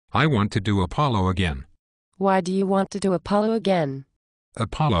I want to do Apollo again. Why do you want to do Apollo again?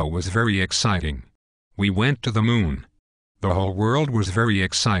 Apollo was very exciting. We went to the moon. The whole world was very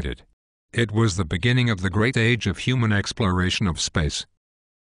excited. It was the beginning of the great age of human exploration of space.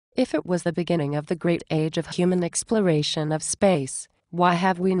 If it was the beginning of the great age of human exploration of space, why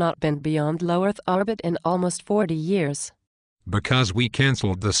have we not been beyond low Earth orbit in almost 40 years? Because we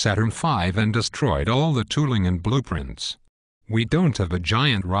canceled the Saturn V and destroyed all the tooling and blueprints. We don't have a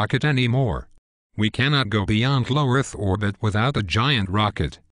giant rocket anymore. We cannot go beyond low Earth orbit without a giant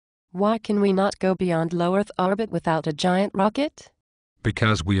rocket. Why can we not go beyond low Earth orbit without a giant rocket?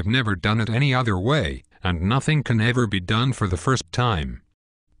 Because we have never done it any other way, and nothing can ever be done for the first time.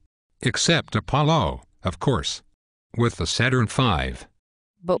 Except Apollo, of course. With the Saturn V.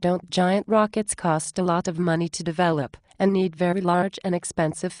 But don't giant rockets cost a lot of money to develop, and need very large and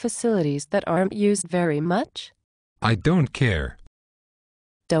expensive facilities that aren't used very much? I don't care.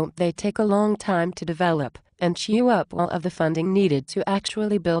 Don't they take a long time to develop, and chew up all of the funding needed to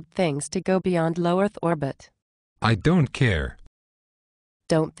actually build things to go beyond low Earth orbit? I don't care.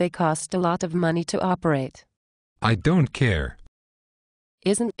 Don't they cost a lot of money to operate? I don't care.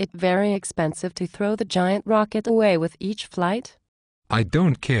 Isn't it very expensive to throw the giant rocket away with each flight? I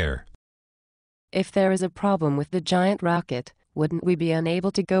don't care. If there is a problem with the giant rocket, wouldn't we be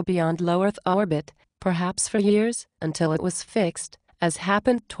unable to go beyond low Earth orbit, perhaps for years, until it was fixed, as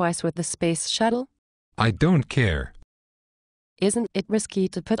happened twice with the space shuttle? I don't care. Isn't it risky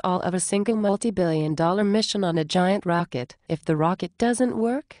to put all of a single multi-billion-dollar mission on a giant rocket if the rocket doesn't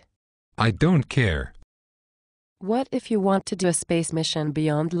work? I don't care. What if you want to do a space mission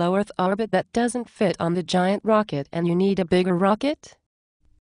beyond low Earth orbit that doesn't fit on the giant rocket and you need a bigger rocket?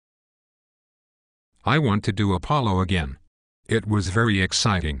 I want to do Apollo again. It was very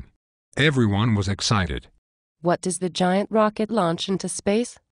exciting. Everyone was excited. What does the giant rocket launch into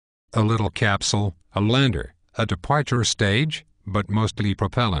space? A little capsule, a lander, a departure stage, but mostly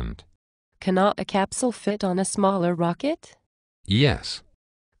propellant. Cannot a capsule fit on a smaller rocket? Yes.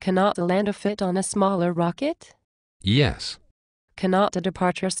 Cannot a lander fit on a smaller rocket? Yes. Cannot a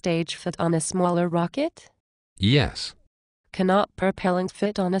departure stage fit on a smaller rocket? Yes. Cannot propellant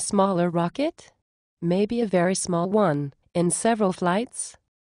fit on a smaller rocket? Maybe a very small one, in several flights?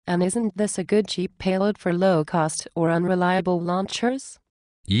 And isn't this a good cheap payload for low-cost or unreliable launchers?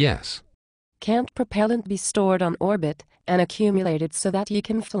 Yes. Can't propellant be stored on orbit and accumulated so that you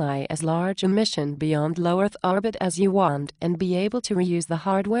can fly as large a mission beyond low Earth orbit as you want and be able to reuse the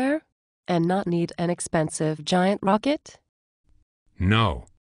hardware? And not need an expensive giant rocket? No.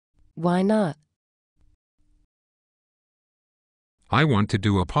 Why not? I want to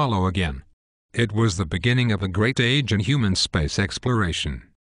do Apollo again. It was the beginning of a great age in human space exploration.